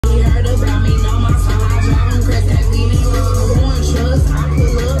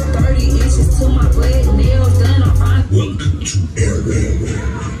to Air Raid.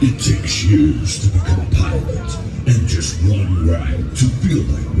 It takes years to become a pilot, and just one ride to feel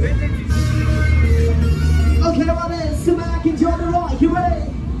like one. Okay, everybody, sit back, enjoy the ride. You ready?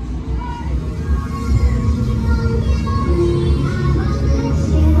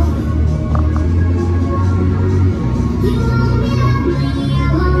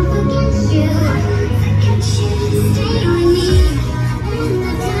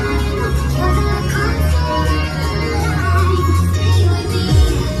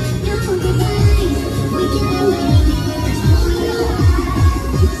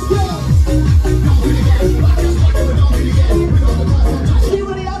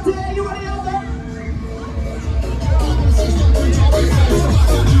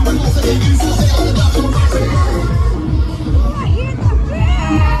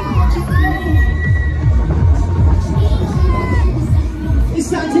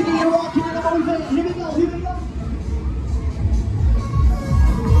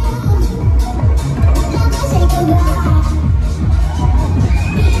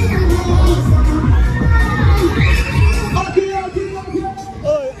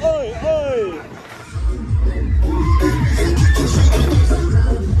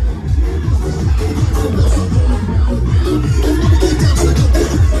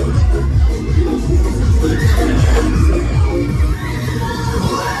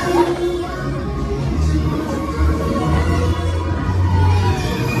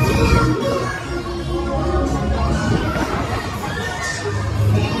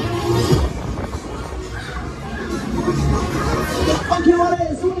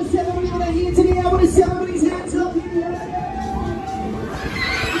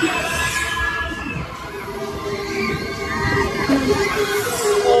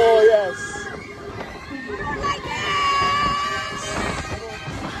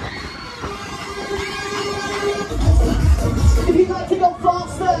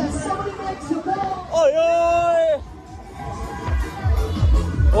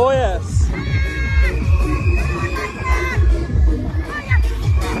 Oh yes.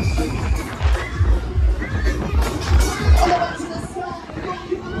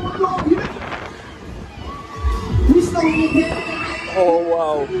 Oh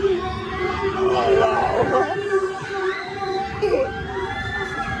wow. Oh wow.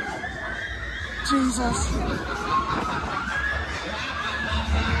 Jesus.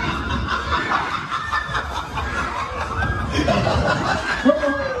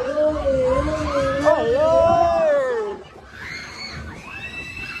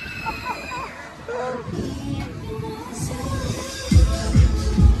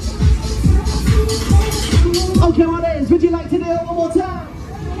 Okay, what is? Would you like to do it one more time?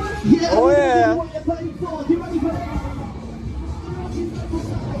 Yeah. Oh yeah. What you're playing for. You ready for that?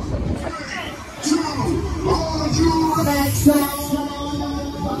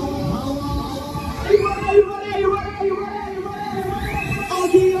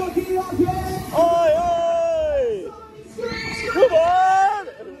 Okay. Oi, oi! Come on!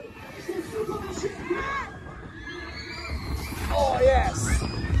 Oh yes!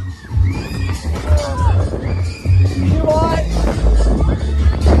 Come on!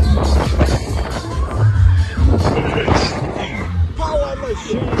 Power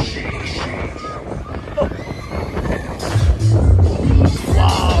machine!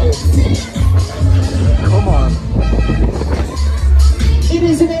 Wow! Come on! It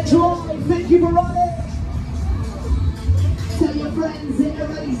is an enjoy. Thank you for running. Tell your friends, it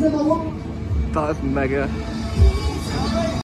erase them along. That is mega.